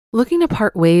Looking to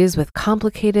part ways with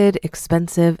complicated,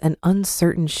 expensive, and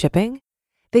uncertain shipping?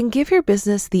 Then give your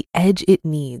business the edge it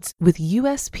needs with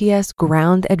USPS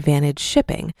Ground Advantage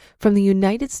shipping from the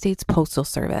United States Postal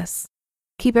Service.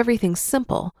 Keep everything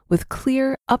simple with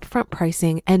clear, upfront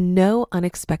pricing and no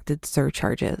unexpected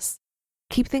surcharges.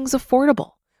 Keep things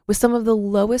affordable with some of the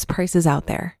lowest prices out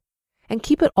there. And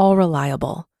keep it all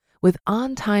reliable with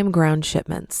on-time ground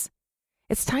shipments.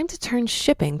 It's time to turn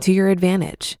shipping to your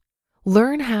advantage.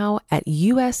 Learn how at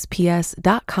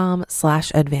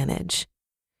USPS.com/advantage.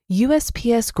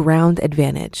 USPS Ground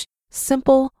Advantage.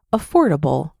 Simple,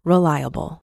 affordable,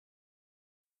 reliable.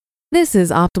 This is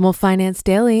Optimal Finance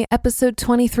Daily, episode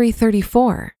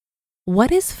 2334.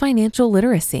 What is financial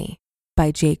literacy? By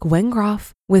Jake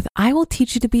Wengroff with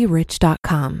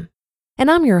IWillTeachYouToBeRich.com. And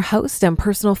I'm your host and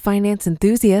personal finance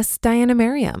enthusiast, Diana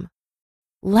Merriam.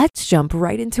 Let's jump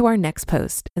right into our next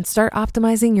post and start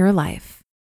optimizing your life.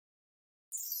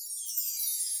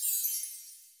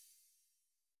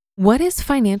 What is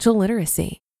financial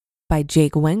literacy? By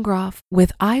Jake Wengroff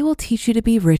with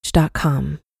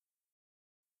IWillTeachYouToBeRich.com.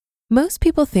 Most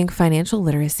people think financial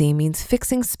literacy means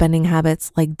fixing spending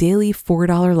habits like daily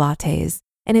 $4 lattes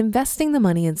and investing the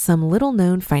money in some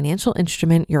little-known financial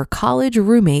instrument your college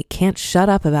roommate can't shut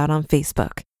up about on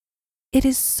Facebook. It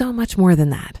is so much more than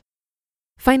that.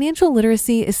 Financial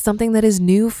literacy is something that is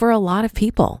new for a lot of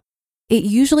people. It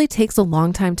usually takes a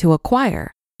long time to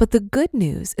acquire, but the good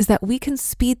news is that we can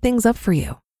speed things up for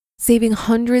you, saving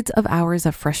hundreds of hours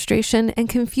of frustration and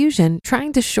confusion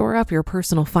trying to shore up your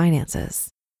personal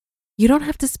finances. You don't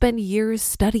have to spend years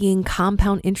studying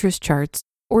compound interest charts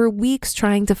or weeks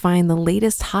trying to find the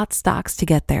latest hot stocks to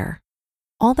get there.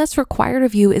 All that's required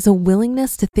of you is a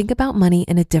willingness to think about money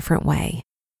in a different way.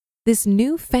 This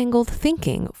newfangled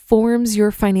thinking forms your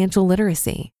financial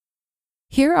literacy.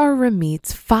 Here are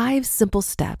Ramit's 5 simple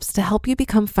steps to help you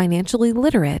become financially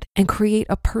literate and create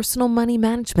a personal money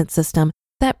management system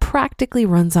that practically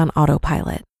runs on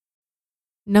autopilot.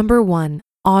 Number 1,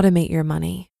 automate your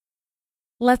money.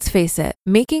 Let's face it,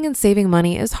 making and saving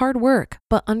money is hard work,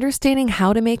 but understanding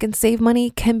how to make and save money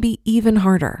can be even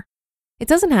harder. It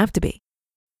doesn't have to be.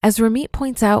 As Ramit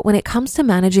points out, when it comes to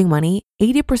managing money,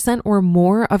 80% or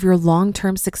more of your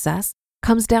long-term success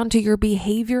comes down to your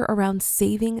behavior around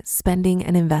saving, spending,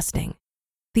 and investing.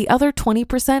 The other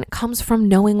 20% comes from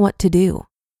knowing what to do.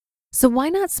 So why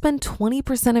not spend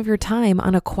 20% of your time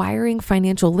on acquiring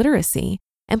financial literacy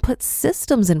and put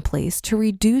systems in place to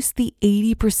reduce the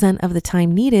 80% of the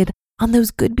time needed on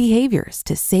those good behaviors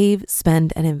to save,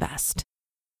 spend, and invest?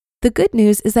 The good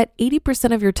news is that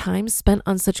 80% of your time spent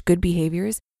on such good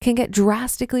behaviors can get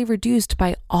drastically reduced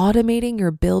by automating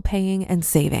your bill paying and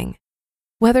saving.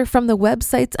 Whether from the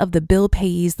websites of the bill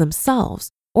payees themselves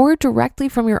or directly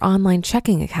from your online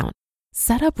checking account,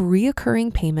 set up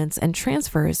reoccurring payments and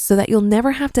transfers so that you'll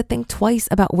never have to think twice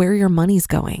about where your money's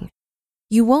going.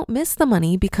 You won't miss the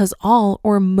money because all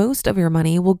or most of your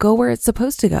money will go where it's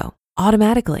supposed to go,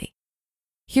 automatically.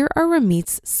 Here are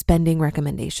Ramit's spending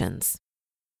recommendations.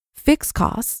 Fixed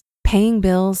costs, paying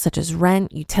bills such as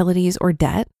rent, utilities, or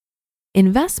debt.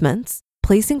 Investments,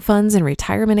 placing funds in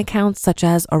retirement accounts such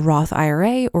as a Roth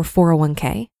IRA or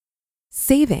 401k.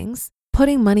 Savings,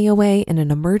 putting money away in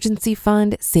an emergency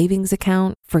fund, savings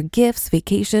account, for gifts,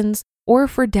 vacations, or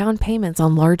for down payments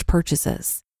on large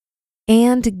purchases.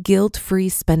 And guilt-free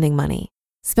spending money,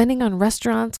 spending on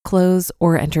restaurants, clothes,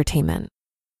 or entertainment.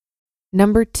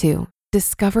 Number 2,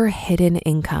 discover hidden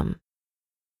income.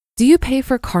 Do you pay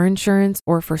for car insurance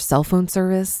or for cell phone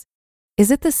service?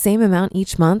 Is it the same amount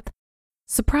each month?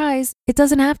 Surprise, it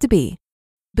doesn't have to be.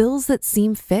 Bills that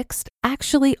seem fixed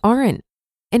actually aren't.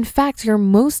 In fact, you're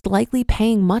most likely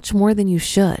paying much more than you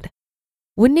should.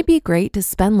 Wouldn't it be great to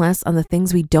spend less on the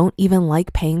things we don't even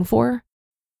like paying for?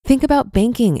 Think about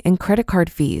banking and credit card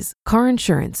fees, car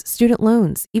insurance, student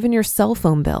loans, even your cell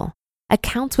phone bill,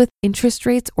 accounts with interest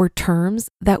rates or terms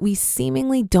that we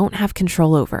seemingly don't have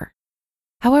control over.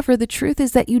 However, the truth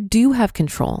is that you do have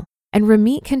control, and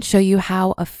Ramit can show you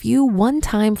how a few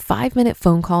one-time 5-minute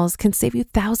phone calls can save you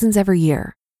thousands every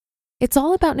year. It's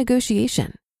all about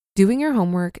negotiation, doing your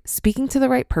homework, speaking to the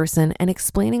right person, and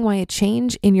explaining why a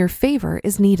change in your favor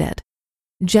is needed.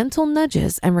 Gentle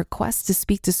nudges and requests to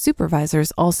speak to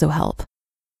supervisors also help.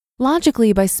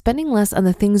 Logically, by spending less on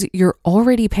the things you're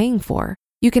already paying for,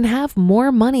 you can have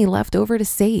more money left over to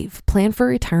save, plan for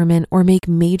retirement, or make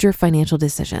major financial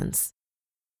decisions.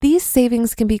 These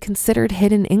savings can be considered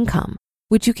hidden income,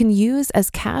 which you can use as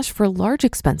cash for large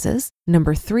expenses,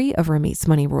 number 3 of Ramit's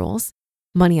money rules,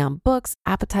 money on books,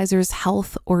 appetizers,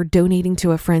 health, or donating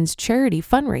to a friend's charity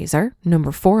fundraiser,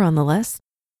 number 4 on the list,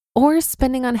 or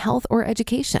spending on health or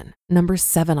education, number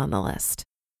 7 on the list.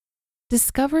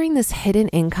 Discovering this hidden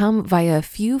income via a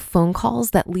few phone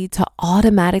calls that lead to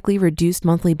automatically reduced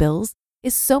monthly bills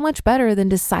is so much better than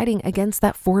deciding against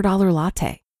that $4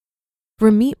 latte.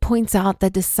 Ramit points out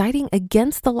that deciding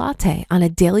against the latte on a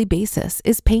daily basis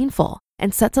is painful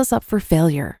and sets us up for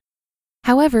failure.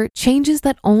 However, changes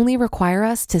that only require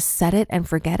us to set it and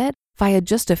forget it via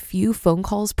just a few phone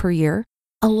calls per year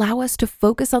allow us to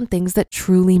focus on things that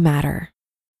truly matter.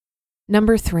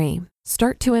 Number 3,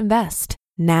 start to invest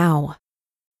now.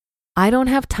 I don't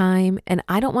have time and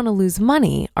I don't want to lose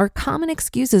money are common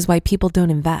excuses why people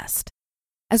don't invest.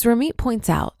 As Ramit points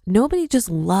out, nobody just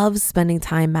loves spending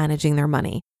time managing their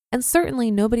money, and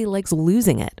certainly nobody likes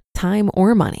losing it, time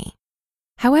or money.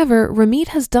 However, Ramit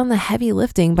has done the heavy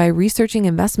lifting by researching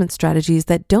investment strategies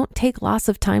that don't take lots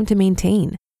of time to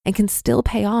maintain and can still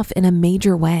pay off in a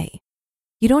major way.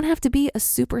 You don't have to be a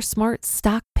super smart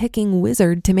stock-picking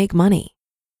wizard to make money.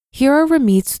 Here are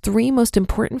Ramit's 3 most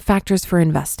important factors for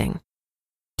investing.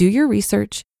 Do your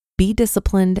research, be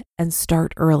disciplined, and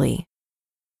start early.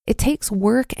 It takes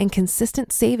work and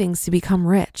consistent savings to become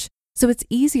rich, so it's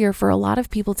easier for a lot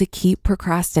of people to keep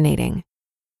procrastinating.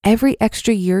 Every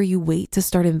extra year you wait to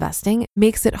start investing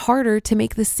makes it harder to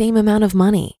make the same amount of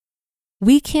money.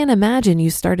 We can't imagine you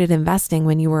started investing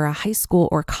when you were a high school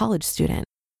or college student,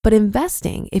 but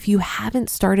investing, if you haven't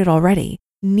started already,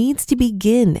 needs to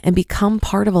begin and become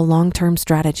part of a long-term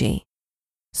strategy.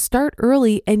 Start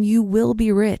early and you will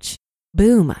be rich.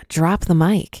 Boom, drop the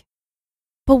mic.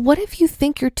 But what if you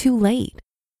think you're too late?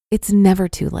 It's never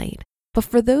too late. But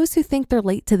for those who think they're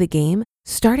late to the game,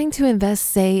 starting to invest,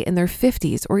 say, in their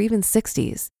 50s or even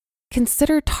 60s,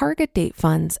 consider target date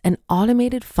funds and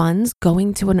automated funds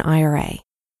going to an IRA.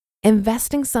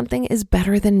 Investing something is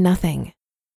better than nothing.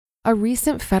 A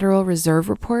recent Federal Reserve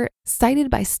report cited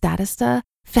by Statista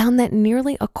found that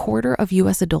nearly a quarter of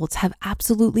US adults have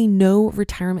absolutely no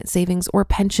retirement savings or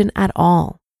pension at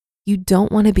all. You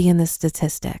don't want to be in this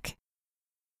statistic.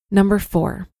 Number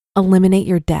 4, eliminate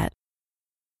your debt.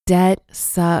 Debt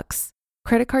sucks.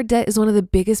 Credit card debt is one of the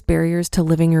biggest barriers to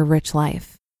living your rich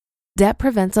life. Debt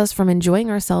prevents us from enjoying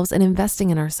ourselves and investing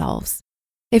in ourselves.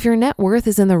 If your net worth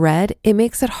is in the red, it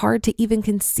makes it hard to even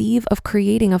conceive of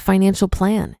creating a financial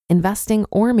plan, investing,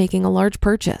 or making a large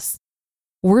purchase.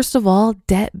 Worst of all,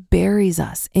 debt buries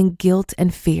us in guilt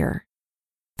and fear.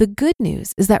 The good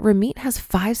news is that Ramit has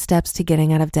 5 steps to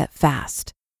getting out of debt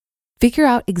fast. Figure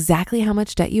out exactly how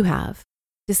much debt you have,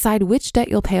 decide which debt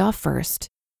you'll pay off first,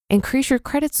 increase your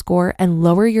credit score and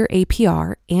lower your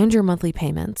APR and your monthly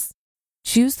payments,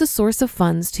 choose the source of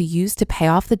funds to use to pay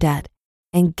off the debt,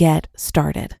 and get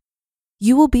started.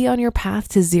 You will be on your path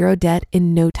to zero debt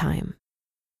in no time.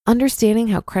 Understanding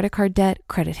how credit card debt,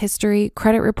 credit history,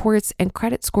 credit reports, and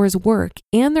credit scores work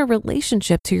and their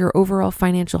relationship to your overall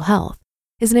financial health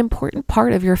is an important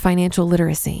part of your financial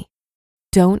literacy.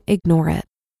 Don't ignore it.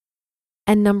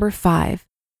 And number 5,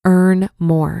 earn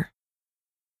more.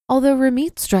 Although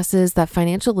Ramit stresses that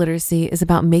financial literacy is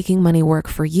about making money work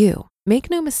for you, make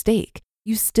no mistake,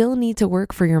 you still need to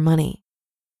work for your money.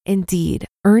 Indeed,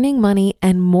 earning money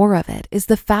and more of it is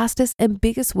the fastest and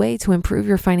biggest way to improve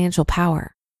your financial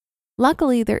power.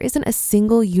 Luckily, there isn't a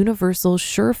single universal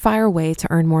surefire way to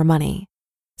earn more money.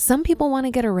 Some people want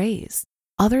to get a raise.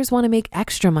 Others want to make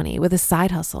extra money with a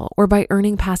side hustle or by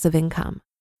earning passive income.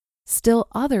 Still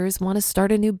others want to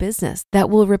start a new business that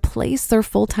will replace their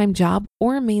full-time job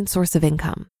or main source of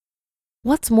income.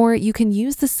 What's more, you can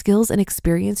use the skills and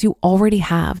experience you already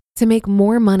have to make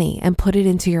more money and put it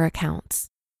into your accounts.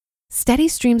 Steady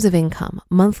streams of income,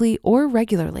 monthly or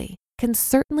regularly, can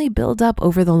certainly build up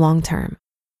over the long term.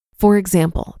 For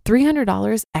example,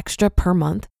 $300 extra per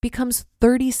month becomes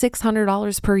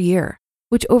 $3,600 per year,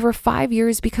 which over 5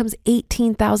 years becomes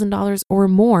 $18,000 or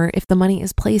more if the money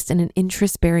is placed in an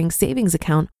interest-bearing savings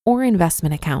account or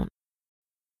investment account.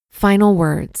 Final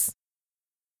words.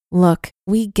 Look,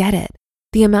 we get it.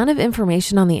 The amount of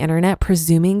information on the internet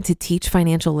presuming to teach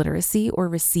financial literacy or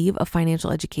receive a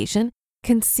financial education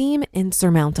can seem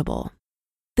insurmountable.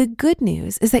 The good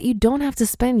news is that you don't have to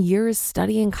spend years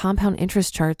studying compound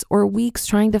interest charts or weeks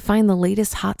trying to find the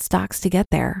latest hot stocks to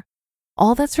get there.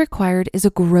 All that's required is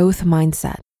a growth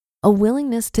mindset, a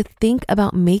willingness to think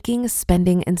about making,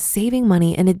 spending, and saving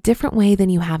money in a different way than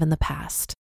you have in the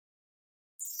past.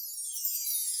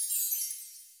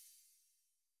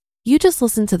 You just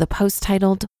listened to the post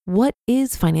titled, "What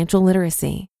is Financial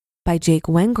Literacy?" by Jake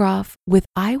Wengroff with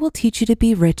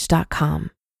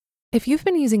IWillTeachYouToBeRich.com. If you've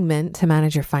been using Mint to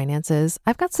manage your finances,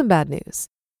 I've got some bad news.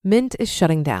 Mint is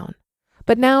shutting down.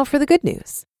 But now for the good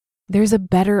news. There's a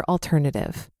better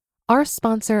alternative. Our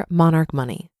sponsor, Monarch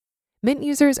Money. Mint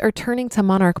users are turning to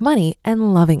Monarch Money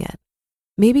and loving it.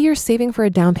 Maybe you're saving for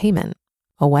a down payment,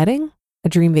 a wedding, a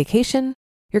dream vacation,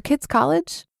 your kids'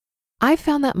 college. I've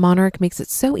found that Monarch makes it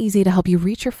so easy to help you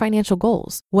reach your financial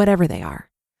goals, whatever they are.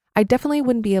 I definitely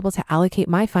wouldn't be able to allocate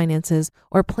my finances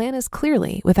or plan as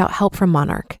clearly without help from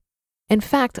Monarch. In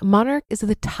fact, Monarch is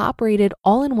the top-rated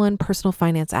all-in-one personal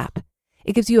finance app.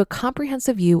 It gives you a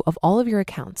comprehensive view of all of your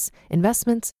accounts,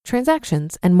 investments,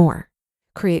 transactions, and more.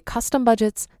 Create custom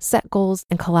budgets, set goals,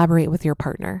 and collaborate with your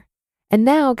partner. And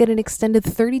now get an extended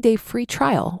 30-day free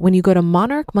trial when you go to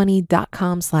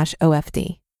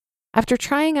monarchmoney.com/OFD. After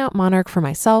trying out Monarch for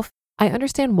myself, I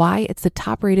understand why it's the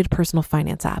top-rated personal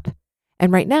finance app.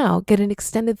 And right now, get an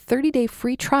extended 30-day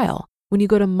free trial when you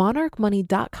go to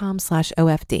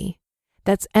monarchmoney.com/OFD.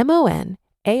 That's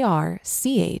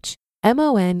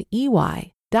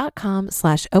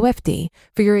monarchmoney.com/OFD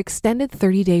for your extended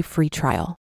 30-day free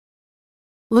trial.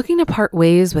 Looking to part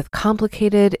ways with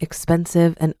complicated,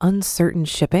 expensive, and uncertain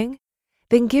shipping?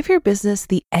 Then give your business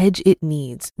the edge it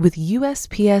needs with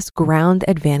USPS Ground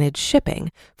Advantage shipping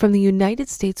from the United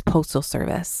States Postal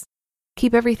Service.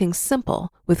 Keep everything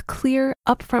simple with clear,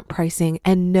 upfront pricing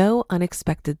and no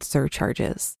unexpected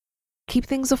surcharges. Keep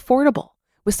things affordable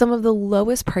with some of the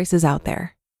lowest prices out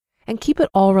there. And keep it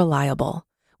all reliable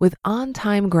with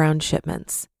on-time ground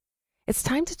shipments. It's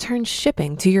time to turn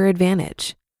shipping to your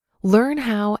advantage. Learn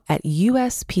how at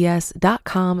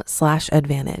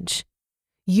USPS.com/advantage.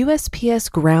 USPS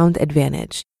Ground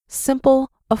Advantage.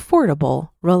 Simple, affordable,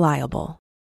 reliable.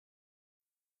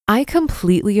 I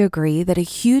completely agree that a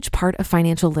huge part of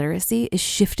financial literacy is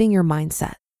shifting your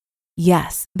mindset.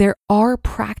 Yes, there are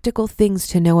practical things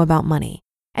to know about money,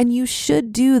 and you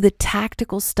should do the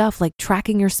tactical stuff like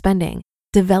tracking your spending,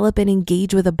 develop and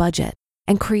engage with a budget,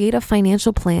 and create a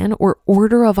financial plan or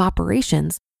order of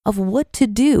operations of what to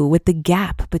do with the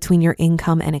gap between your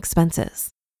income and expenses.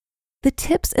 The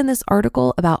tips in this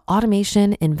article about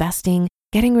automation, investing,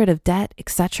 getting rid of debt,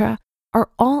 etc., are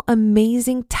all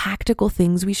amazing tactical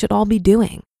things we should all be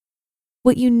doing.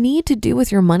 What you need to do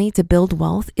with your money to build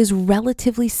wealth is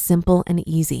relatively simple and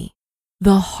easy.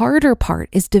 The harder part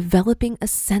is developing a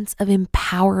sense of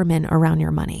empowerment around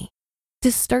your money,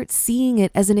 to start seeing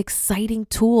it as an exciting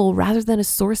tool rather than a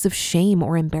source of shame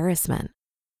or embarrassment.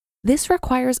 This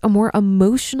requires a more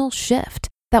emotional shift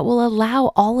that will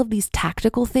allow all of these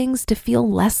tactical things to feel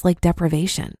less like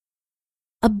deprivation.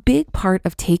 A big part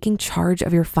of taking charge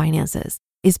of your finances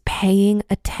is paying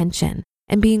attention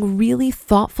and being really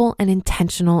thoughtful and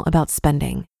intentional about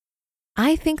spending.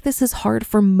 I think this is hard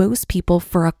for most people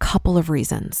for a couple of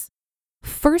reasons.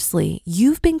 Firstly,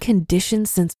 you've been conditioned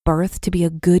since birth to be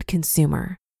a good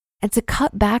consumer, and to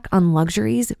cut back on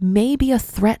luxuries may be a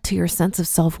threat to your sense of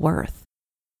self-worth.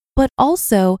 But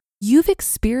also, you've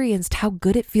experienced how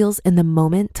good it feels in the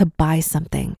moment to buy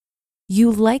something.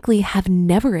 You likely have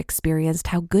never experienced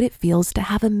how good it feels to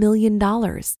have $1 million,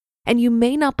 and you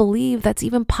may not believe that's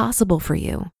even possible for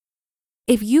you.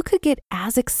 If you could get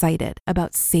as excited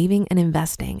about saving and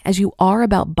investing as you are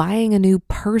about buying a new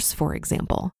purse, for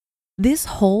example, this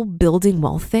whole building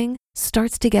wealth thing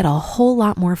starts to get a whole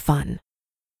lot more fun.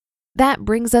 That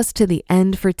brings us to the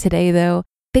end for today, though.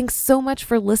 Thanks so much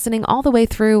for listening all the way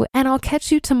through, and I'll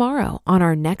catch you tomorrow on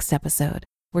our next episode,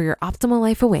 where your optimal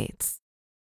life awaits.